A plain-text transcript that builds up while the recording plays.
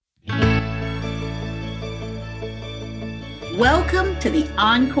Welcome to the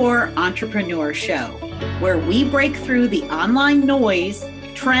Encore Entrepreneur Show, where we break through the online noise,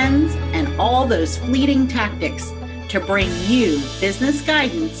 trends, and all those fleeting tactics to bring you business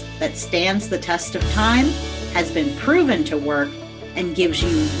guidance that stands the test of time, has been proven to work, and gives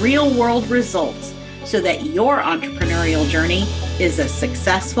you real-world results so that your entrepreneurial journey is as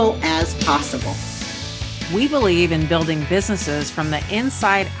successful as possible. We believe in building businesses from the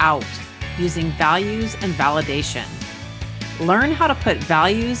inside out using values and validation. Learn how to put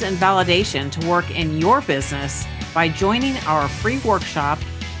values and validation to work in your business by joining our free workshop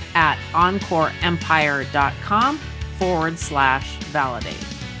at encoreempire.com/validate.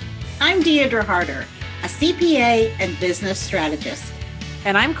 I'm Deidre Harder, a CPA and business strategist.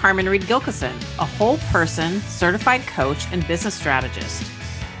 And I'm Carmen Reed-Gilkison, a whole person certified coach and business strategist.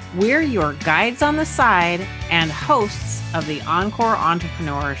 We're your guides on the side and hosts of the Encore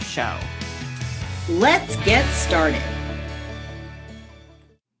Entrepreneur Show. Let's get started.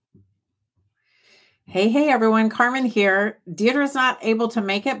 Hey, everyone. Carmen here. Deidre's not able to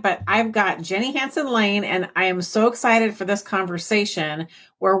make it, but I've got Jenny Hansen Lane, and I am so excited for this conversation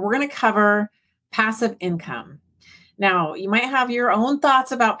where we're going to cover passive income. Now, you might have your own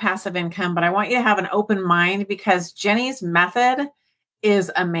thoughts about passive income, but I want you to have an open mind because Jenny's method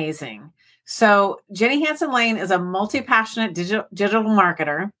is amazing. So Jenny Hansen Lane is a multi-passionate digital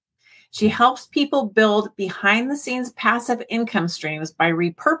marketer. She helps people build behind-the-scenes passive income streams by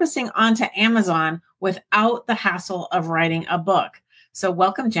repurposing onto Amazon without the hassle of writing a book. So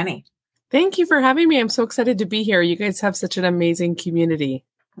welcome, Jenny. Thank you for having me. I'm so excited to be here. You guys have such an amazing community.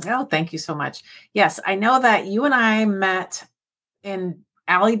 Oh, thank you so much. Yes, I know that you and I met in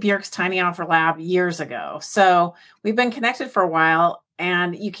Allie Bjerk's Tiny Offer Lab years ago. So we've been connected for a while,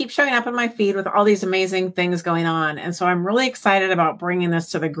 and you keep showing up in my feed with all these amazing things going on. And so I'm really excited about bringing this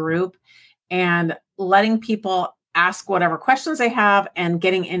to the group and letting people ask whatever questions they have and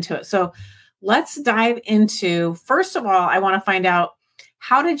getting into it. So let's dive into, first of all, I want to find out,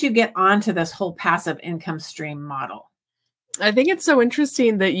 how did you get onto this whole passive income stream model? I think it's so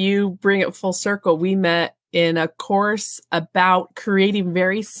interesting that you bring it full circle. We met in a course about creating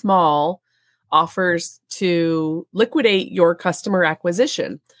very small offers to liquidate your customer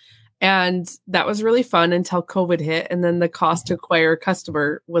acquisition. And that was really fun until COVID hit. And then the cost to acquire a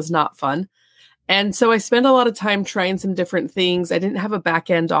customer was not fun. And so I spent a lot of time trying some different things. I didn't have a back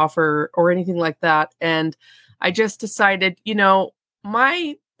end offer or anything like that. And I just decided,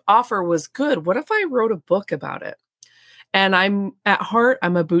 my offer was good. What if I wrote a book about it? And I'm at heart,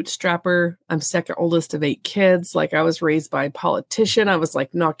 I'm a bootstrapper. I'm second oldest of 8 kids. Like, I was raised by a politician. I was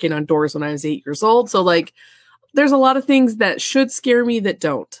like knocking on doors when I was 8 years old. So like, there's a lot of things that should scare me that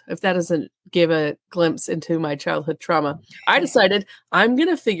don't, if that doesn't give a glimpse into my childhood trauma. I decided I'm going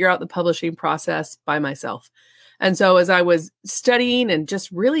to figure out the publishing process by myself. And so as I was studying and just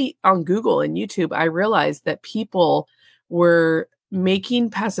really on Google and YouTube, I realized that people were making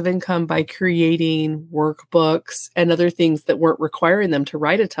passive income by creating workbooks and other things that weren't requiring them to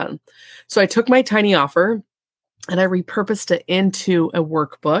write a ton. So I took my tiny offer and I repurposed it into a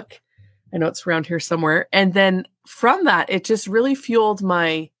workbook. I know it's around here somewhere. And then from that, it just really fueled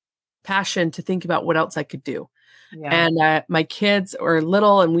my passion to think about what else I could do. Yeah. And my kids are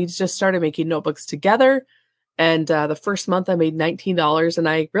little, and we just started making notebooks together. And the first month I made $19. And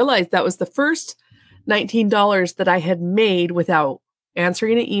I realized that was the first $19 that I had made without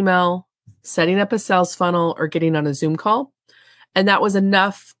answering an email, setting up a sales funnel, or getting on a Zoom call. And that was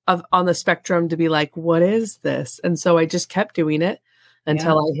enough on the spectrum to be like, what is this? And so I just kept doing it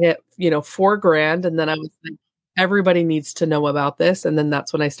until I hit, $4,000. And then I was like, everybody needs to know about this. And then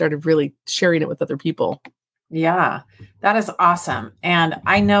that's when I started really sharing it with other people. Yeah, that is awesome. And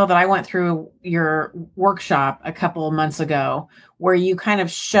I know that I went through your workshop a couple of months ago where you kind of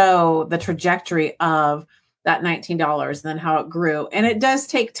show the trajectory of that $19 and then how it grew. And it does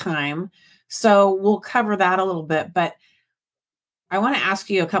take time. So we'll cover that a little bit, but I want to ask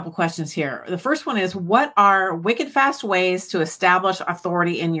you a couple questions here. The first one is, what are wicked fast ways to establish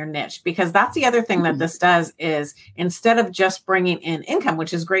authority in your niche? Because that's the other thing that this does is, instead of just bringing in income,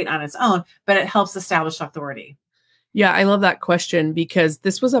 which is great on its own, but it helps establish authority. Yeah, I love that question because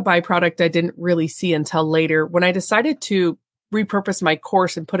this was a byproduct I didn't really see until later. When I decided to repurpose my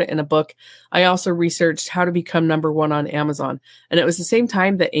course and put it in a book, I also researched how to become #1 on Amazon. And it was the same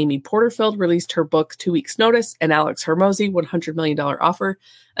time that Amy Porterfield released her book, 2 Weeks Notice, and Alex Hormozi, $100 million Offer.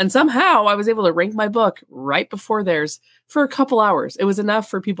 And somehow I was able to rank my book right before theirs for a couple hours. It was enough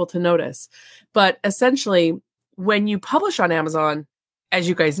for people to notice. But essentially, when you publish on Amazon, as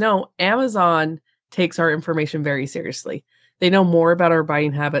you guys know, Amazon takes our information very seriously. They know more about our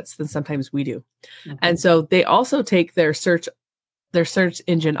buying habits than sometimes we do. And so they also take their search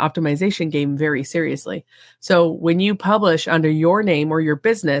engine optimization game very seriously. So when you publish under your name or your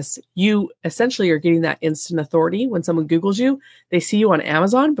business, you essentially are getting that instant authority. When someone Googles you, they see you on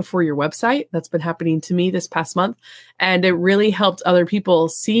Amazon before your website. That's been happening to me this past month. And it really helped other people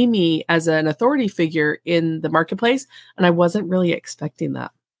see me as an authority figure in the marketplace. And I wasn't really expecting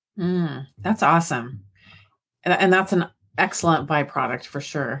that. That's awesome. And that's an excellent byproduct for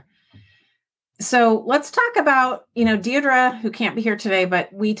sure. So let's talk about, Deirdre, who can't be here today,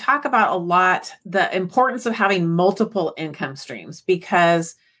 but we talk about a lot the importance of having multiple income streams,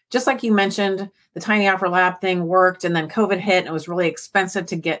 because just like you mentioned, the Tiny Offer Lab thing worked and then COVID hit and it was really expensive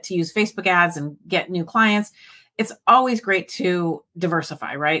to use Facebook ads and get new clients. It's always great to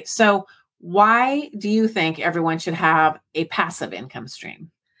diversify, right? So why do you think everyone should have a passive income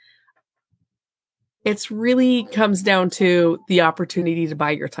stream? It's really comes down to the opportunity to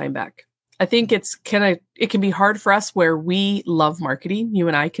buy your time back. I think it can be hard for us where we love marketing. You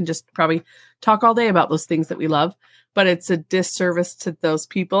and I can just probably talk all day about those things that we love, but it's a disservice to those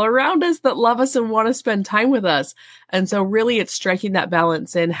people around us that love us and want to spend time with us. And so really it's striking that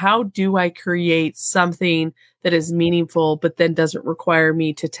balance in how do I create something that is meaningful, but then doesn't require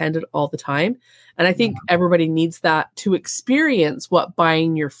me to tend it all the time. And I think everybody needs that to experience what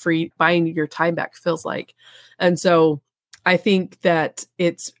buying your time back feels like. And so I think that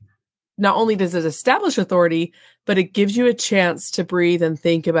it's not only does it establish authority, but it gives you a chance to breathe and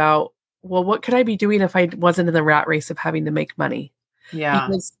think about, well, what could I be doing if I wasn't in the rat race of having to make money? Yeah.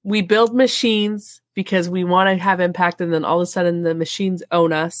 Because we build machines because we want to have impact, and then all of a sudden the machines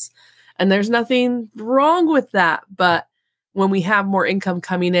own us. And there's nothing wrong with that. But when we have more income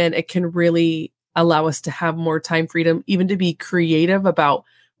coming in, it can really allow us to have more time freedom, even to be creative about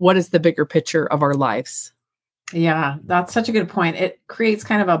what is the bigger picture of our lives. Yeah, that's such a good point. It creates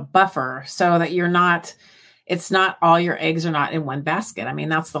kind of a buffer so that it's not all your eggs are not in one basket. I mean,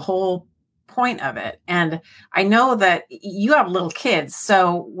 that's the whole point of it. And I know that you have little kids.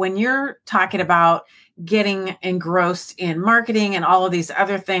 So when you're talking about getting engrossed in marketing and all of these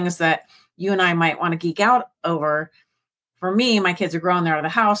other things that you and I might want to geek out over, for me, my kids are grown, they're out of the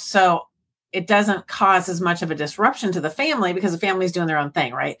house. So it doesn't cause as much of a disruption to the family because the family's doing their own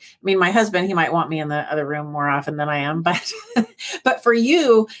thing, right? I mean, my husband, he might want me in the other room more often than I am, but but for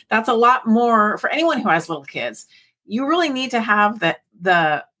you, that's a lot more. For anyone who has little kids, you really need to have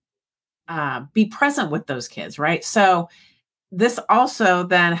be present with those kids, right? So this also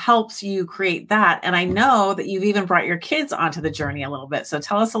then helps you create that. And I know that you've even brought your kids onto the journey a little bit. So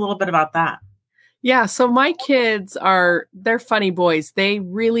tell us a little bit about that. Yeah. So my kids they're funny boys. They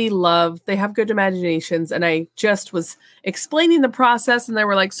have good imaginations. And I just was explaining the process and they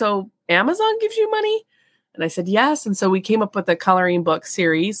were like, so Amazon gives you money? And I said, yes. And so we came up with a coloring book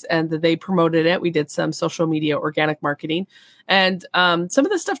series and they promoted it. We did some social media, organic marketing, and some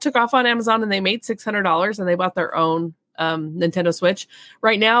of the stuff took off on Amazon and they made $600 and they bought their own Nintendo Switch.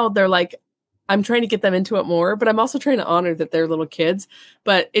 Right now, they're like, I'm trying to get them into it more, but I'm also trying to honor that they're little kids.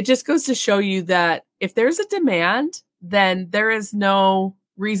 But it just goes to show you that if there's a demand, then there is no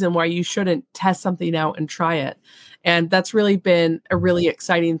reason why you shouldn't test something out and try it. And that's really been a really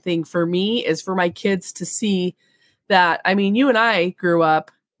exciting thing for me, is for my kids to see that. I mean, you and I grew up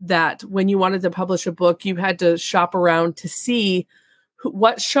that when you wanted to publish a book, you had to shop around to see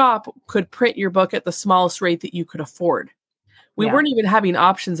what shop could print your book at the smallest rate that you could afford. We weren't even having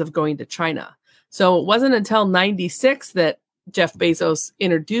options of going to China. So it wasn't until 96 that Jeff Bezos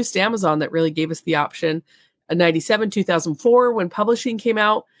introduced Amazon that really gave us the option. In 97, 2004, when publishing came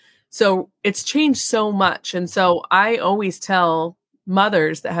out. So it's changed so much. And so I always tell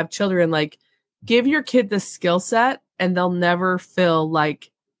mothers that have children, like, give your kid the skill set and they'll never feel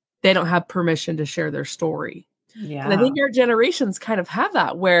like they don't have permission to share their story. Yeah. And I think our generations kind of have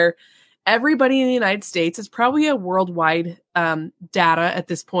that, where everybody in the United States is probably a worldwide data at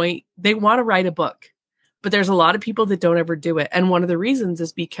this point. They want to write a book, but there's a lot of people that don't ever do it. And one of the reasons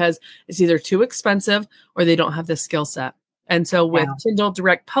is because it's either too expensive or they don't have the skill set. And so with Kindle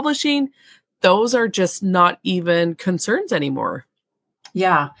Direct Publishing, those are just not even concerns anymore.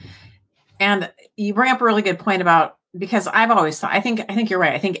 Yeah. And you bring up a really good point about, because I've always thought, I think you're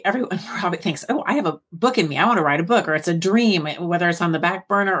right. I think everyone probably thinks, oh, I have a book in me. I want to write a book, or it's a dream, whether it's on the back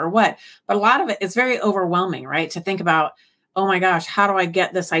burner or what. But a lot of it is very overwhelming, right? To think about, oh my gosh, how do I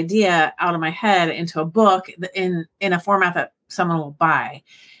get this idea out of my head into a book in a format that someone will buy?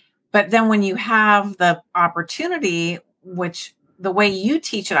 But then when you have the opportunity, which the way you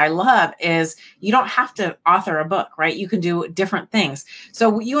teach it, I love, is you don't have to author a book, right? You can do different things.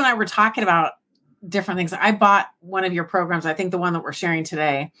 So you and I were talking about different things. I bought one of your programs, I think the one that we're sharing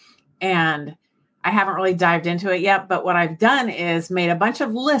today, and I haven't really dived into it yet, but what I've done is made a bunch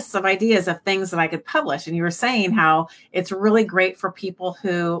of lists of ideas of things that I could publish. And you were saying how it's really great for people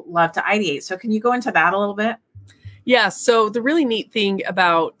who love to ideate. So can you go into that a little bit? Yeah. So the really neat thing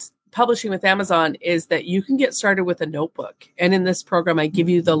about publishing with Amazon is that you can get started with a notebook. And in this program, I give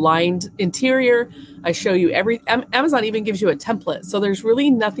you the lined interior. I show you Amazon even gives you a template. So there's really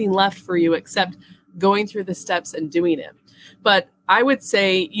nothing left for you except going through the steps and doing it. But I would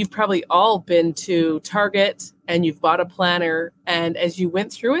say you've probably all been to Target and you've bought a planner. And as you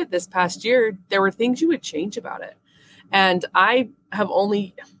went through it this past year, there were things you would change about it. And I have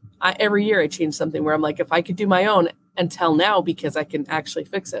every year I change something where I'm like, if I could do my own until now, because I can actually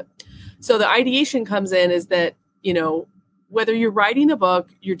fix it. So the ideation comes in is that, whether you're writing a book,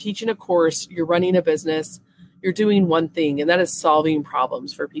 you're teaching a course, you're running a business, you're doing one thing, and that is solving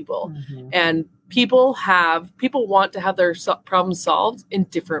problems for people. Mm-hmm. And people want to have their problems solved in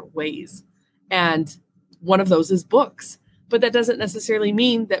different ways. And one of those is books. But that doesn't necessarily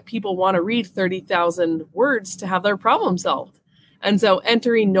mean that people want to read 30,000 words to have their problem solved. And so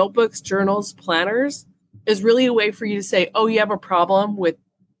entering notebooks, journals, planners is really a way for you to say, oh, you have a problem with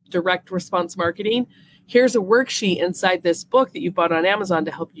direct response marketing. Here's a worksheet inside this book that you bought on Amazon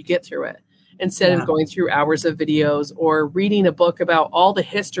to help you get through it. Instead of going through hours of videos or reading a book about all the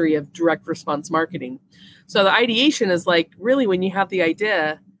history of direct response marketing. So the ideation is like, really, when you have the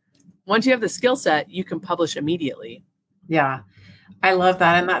idea, once you have the skill set, you can publish immediately. Yeah, I love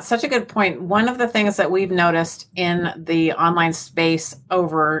that. And that's such a good point. One of the things that we've noticed in the online space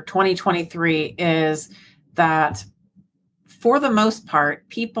over 2023 is that for the most part,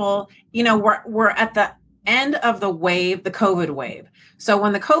 people, we're at the end of the wave, the COVID wave. So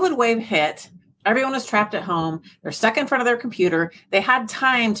when the COVID wave hit, everyone was trapped at home. They're stuck in front of their computer. They had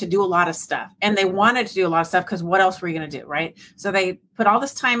time to do a lot of stuff, and they wanted to do a lot of stuff because what else were you going to do, right? So they put all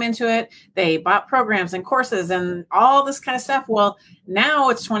this time into it. They bought programs and courses and all this kind of stuff. Well, now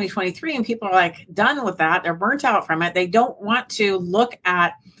it's 2023 and people are like done with that. They're burnt out from it. They don't want to look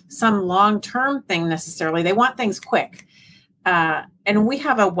at some long-term thing necessarily. They want things quick. And we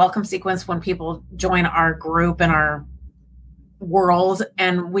have a welcome sequence when people join our group and our world,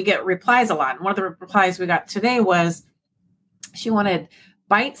 and we get replies a lot. And one of the replies we got today was she wanted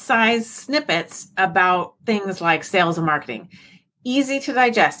bite-sized snippets about things like sales and marketing, easy to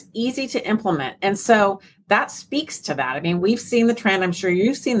digest, easy to implement. And so that speaks to that. I mean, we've seen the trend. I'm sure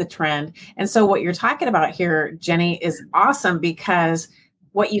you've seen the trend. And so what you're talking about here, Jenny, is awesome, because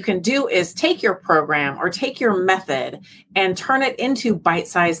what you can do is take your program or take your method and turn it into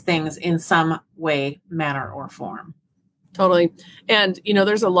bite-sized things in some way, manner, or form. Totally. And,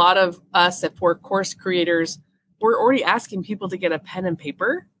 there's a lot of us, if we're course creators, we're already asking people to get a pen and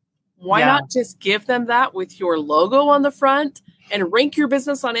paper. Why not just give them that with your logo on the front and rank your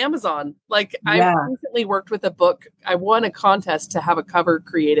business on Amazon? Like I recently worked with a book. I won a contest to have a cover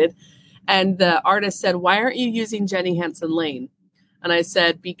created. And the artist said, why aren't you using Jenny Hansen Lane? And I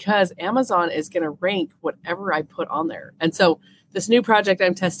said, because Amazon is going to rank whatever I put on there. And so this new project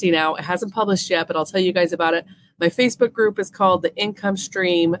I'm testing out, it hasn't published yet, but I'll tell you guys about it. My Facebook group is called the Income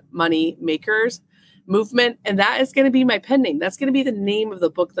Stream Money Makers Movement. And that is going to be my pen name. That's going to be the name of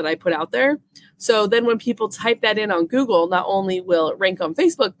the book that I put out there. So then when people type that in on Google, not only will it rank on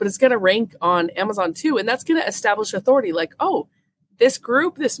Facebook, but it's going to rank on Amazon too. And that's going to establish authority like, oh, this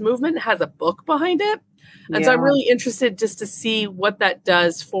group, this movement has a book behind it. And so I'm really interested just to see what that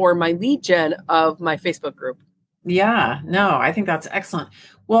does for my lead gen of my Facebook group. Yeah, no, I think that's excellent.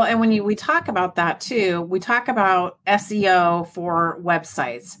 Well, and when we talk about that too, we talk about SEO for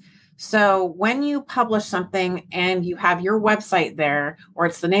websites. So when you publish something and you have your website there, or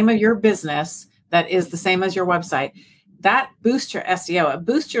it's the name of your business that is the same as your website, that boosts your SEO, it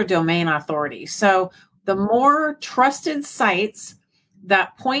boosts your domain authority. So the more trusted sites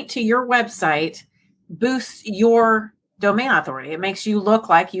that point to your website boosts your domain authority. It makes you look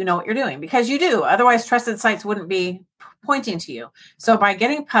like you know what you're doing, because you do. Otherwise, trusted sites wouldn't be pointing to you. So by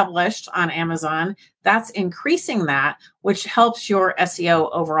getting published on Amazon, that's increasing that, which helps your SEO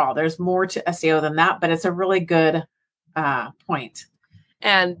overall. There's more to SEO than that, but it's a really good point.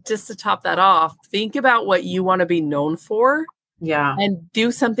 And just to top that off, think about what you want to be known for. Yeah. And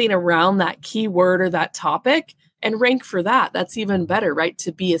do something around that keyword or that topic and rank for that. That's even better, right?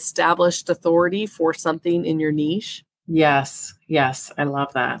 To be established authority for something in your niche. Yes. Yes. I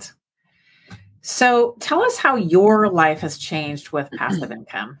love that. So tell us how your life has changed with passive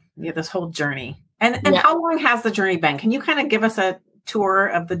income. This whole journey. And how long has the journey been? Can you kind of give us a tour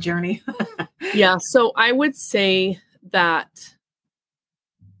of the journey? Yeah. So I would say that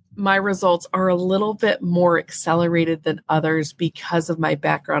my results are a little bit more accelerated than others because of my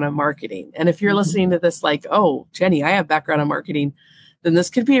background in marketing. And if you're listening to this like, oh, Jenny, I have background in marketing, then this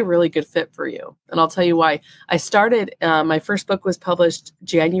could be a really good fit for you. And I'll tell you why. I started, my first book was published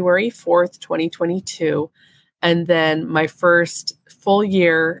January 4th, 2022. And then my first full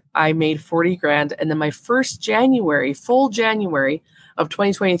year, I made 40 grand. And then my first full January of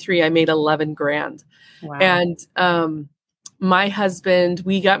 2023, I made 11 grand. Wow. And my husband,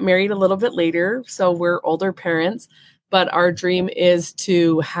 we got married a little bit later, so we're older parents, but our dream is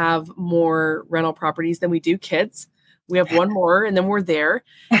to have more rental properties than we do kids. We have one more and then we're there.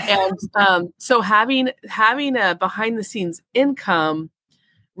 And so having a behind the scenes income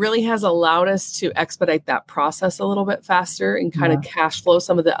really has allowed us to expedite that process a little bit faster and kind of cash flow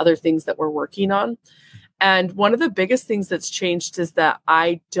some of the other things that we're working on. And one of the biggest things that's changed is that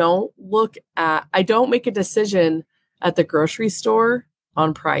I don't make a decision at the grocery store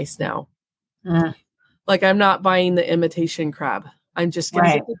on price now. Like I'm not buying the imitation crab. I'm just going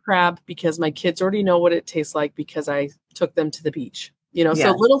to get the crab because my kids already know what it tastes like because I took them to the beach.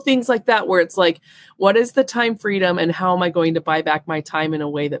 So little things like that where it's like, what is the time freedom and how am I going to buy back my time in a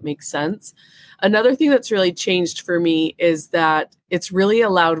way that makes sense? Another thing that's really changed for me is that it's really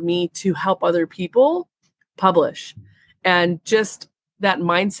allowed me to help other people publish. And just that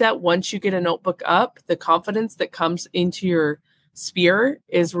mindset, once you get a notebook up, the confidence that comes into your sphere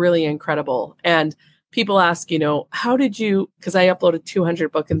is really incredible. And people ask, how did you, because I uploaded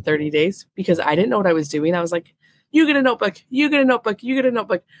 200 books in 30 days because I didn't know what I was doing. I was like, you get a notebook, you get a notebook, you get a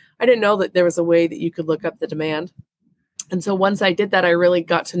notebook. I didn't know that there was a way that you could look up the demand. And so once I did that, I really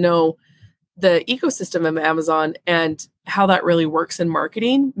got to know the ecosystem of Amazon and how that really works in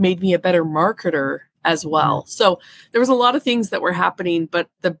marketing, made me a better marketer as well. So there was a lot of things that were happening, but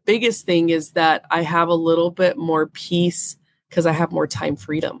the biggest thing is that I have a little bit more peace because I have more time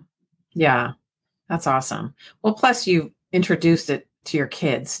freedom. Yeah, that's awesome. Well, plus you introduced it to your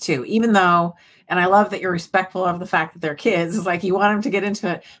kids too, even though, and I love that you're respectful of the fact that they're kids. It's like you want them to get into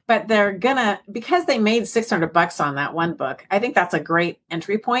it, but they're because they made $600 on that one book. I think that's a great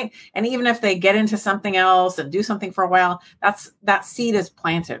entry point. And even if they get into something else and do something for a while, that seed is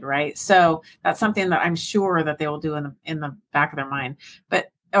planted, right? So that's something that I'm sure that they will do in the back of their mind,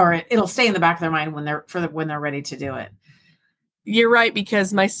 or it'll stay in the back of their mind when they're ready to do it. You're right,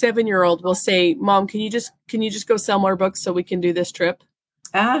 because my 7-year-old will say, Mom, can you just go sell more books so we can do this trip?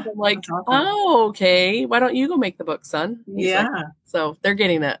 I'm like, awesome. Oh, okay. Why don't you go make the book, son? He's like, so they're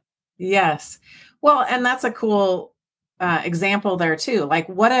getting it. Yes. Well, and that's a cool example there too. Like,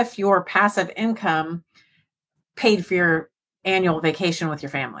 what if your passive income paid for your annual vacation with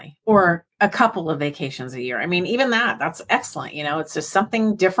your family or a couple of vacations a year? I mean, even that's excellent. It's just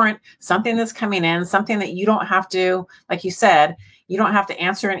something different, something that's coming in, something that you don't have to, like you said, you don't have to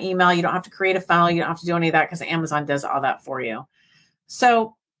answer an email. You don't have to create a funnel. You don't have to do any of that because Amazon does all that for you.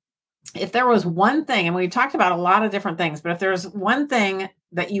 So if there was one thing, and we've talked about a lot of different things, but if there's one thing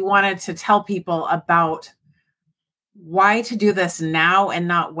that you wanted to tell people about why to do this now and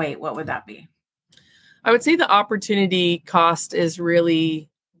not wait, what would that be? I would say the opportunity cost is really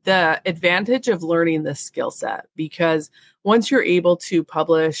the advantage of learning this skill set, because once you're able to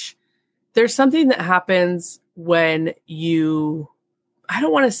publish, there's something that happens when I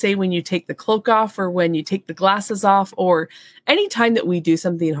don't want to say when you take the cloak off or when you take the glasses off, or anytime that we do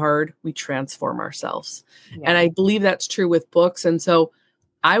something hard, we transform ourselves. Yeah. And I believe that's true with books. And so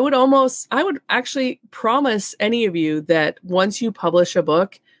I would actually promise any of you that once you publish a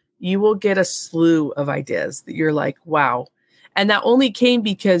book, you will get a slew of ideas that you're like, wow. And that only came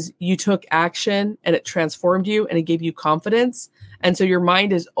because you took action and it transformed you and it gave you confidence. And so your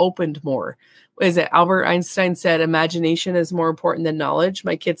mind is opened more. Is it Albert Einstein said, imagination is more important than knowledge?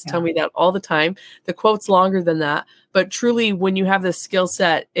 My kids tell me that all the time. The quote's longer than that. But truly, when you have this skill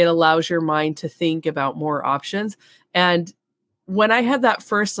set, it allows your mind to think about more options. And when I had that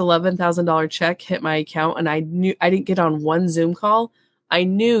first $11,000 check hit my account and I knew I didn't get on one Zoom call, I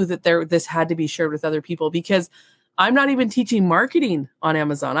knew that this had to be shared with other people, because I'm not even teaching marketing on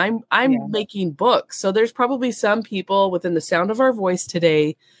Amazon. I'm making books. So there's probably some people within the sound of our voice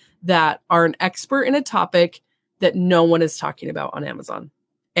today that are an expert in a topic that no one is talking about on Amazon.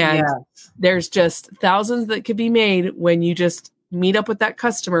 And there's just thousands that could be made when you just meet up with that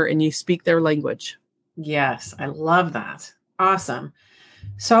customer and you speak their language. Yes, I love that. Awesome.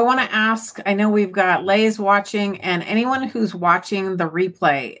 So I want to ask, I know we've got Lay's watching, and anyone who's watching the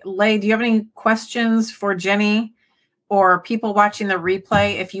replay. Lay, do you have any questions for Jenny or people watching the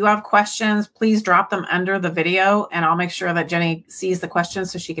replay? If you have questions, please drop them under the video and I'll make sure that Jenny sees the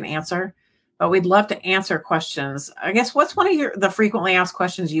questions so she can answer. but we'd love to answer questions. I guess what's one of the frequently asked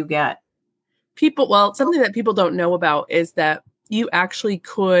questions you get? Something that people don't know about is that you actually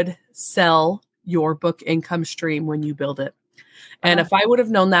could sell your book income stream when you build it. And if I would have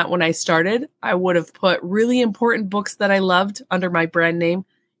known that when I started, I would have put really important books that I loved under my brand name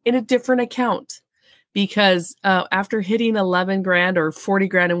in a different account. Because after hitting 11 grand or 40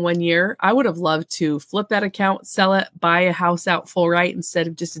 grand in 1 year, I would have loved to flip that account, sell it, buy a house out full right instead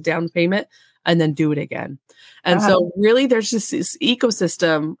of just a down payment, and then do it again. And so really there's just this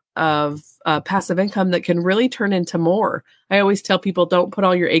ecosystem of passive income that can really turn into more. I always tell people, don't put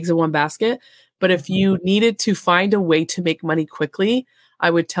all your eggs in one basket. But if you needed to find a way to make money quickly,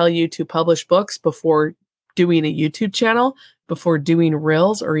 I would tell you to publish books before doing a YouTube channel, before doing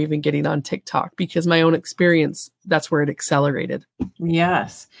Reels, or even getting on TikTok, because my own experience, that's where it accelerated.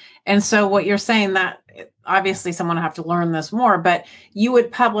 Yes. And so what you're saying, that obviously someone will have to learn this more, but you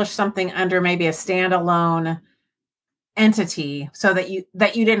would publish something under maybe a standalone entity so that you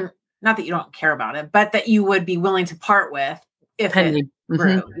didn't, not that you don't care about it, but that you would be willing to part with if it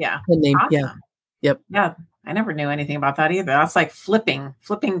grew. Yeah. Awesome. Yeah. Yep. Yeah. I never knew anything about that either. That's like flipping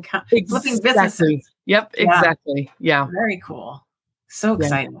businesses. Yep. Exactly. Yeah. Very cool. So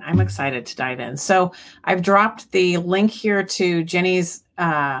exciting. I'm excited to dive in. So I've dropped the link here to Jenny's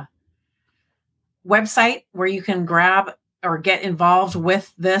website where you can grab or get involved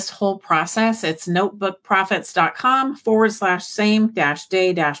with this whole process. It's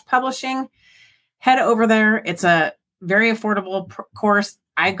notebookprofits.com/same-day-publishing. Head over there. It's a very affordable course.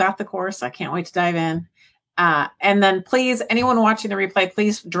 I got the course. I can't wait to dive in. And then please, anyone watching the replay,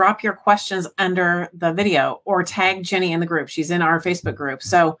 please drop your questions under the video or tag Jenny in the group. She's in our Facebook group.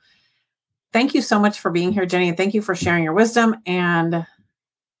 So thank you so much for being here, Jenny. And thank you for sharing your wisdom. And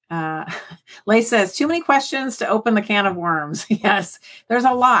Lay says, too many questions to open the can of worms. Yes, there's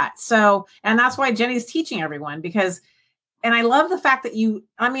a lot. So, and that's why Jenny's teaching everyone and I love the fact that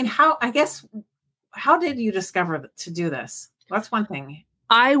how did you discover to do this? That's one thing.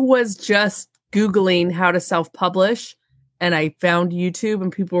 I was just Googling how to self-publish, and I found YouTube, and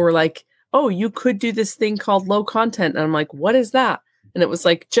people were like, oh, you could do this thing called low content. And I'm like, what is that? And it was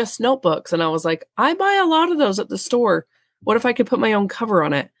like just notebooks. And I was like, I buy a lot of those at the store. What if I could put my own cover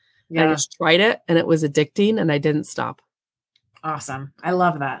on it? Yeah. I just tried it, and it was addicting, and I didn't stop. Awesome. I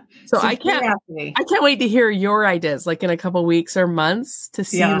love that. So I can't wait to hear your ideas, like in a couple weeks or months, to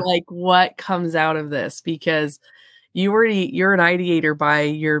see like what comes out of this, because you're an ideator by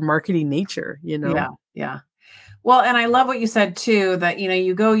your marketing nature, you know? Yeah. Yeah. Well, and I love what you said too, that,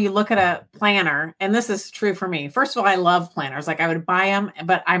 you look at a planner, and this is true for me. First of all, I love planners. Like I would buy them,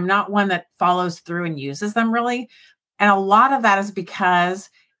 but I'm not one that follows through and uses them really. And a lot of that is because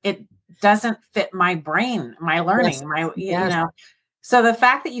it doesn't fit my brain, my learning, So the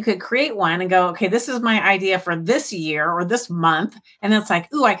fact that you could create one and go, okay, this is my idea for this year or this month. And it's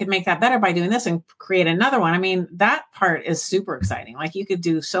like, ooh, I could make that better by doing this and create another one. I mean, that part is super exciting. Like you could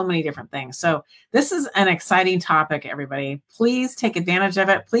do so many different things. So this is an exciting topic, everybody. Please take advantage of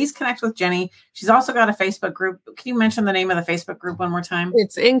it. Please connect with Jenny. She's also got a Facebook group. Can you mention the name of the Facebook group one more time?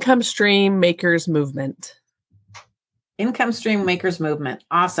 It's Income Stream Makers Movement. Income Stream Makers Movement.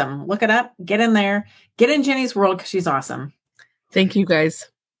 Awesome. Look it up. Get in there. Get in Jenny's world because she's awesome. Thank you, guys.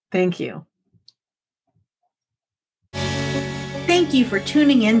 Thank you. Thank you for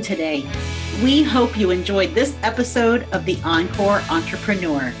tuning in today. We hope you enjoyed this episode of The Encore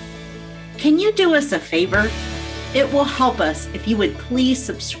Entrepreneur. Can you do us a favor? It will help us if you would please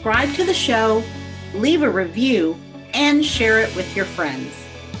subscribe to the show, leave a review, and share it with your friends.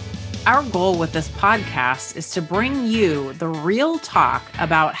 Our goal with this podcast is to bring you the real talk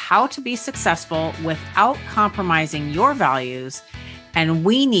about how to be successful without compromising your values, and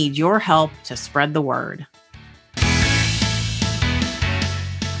we need your help to spread the word.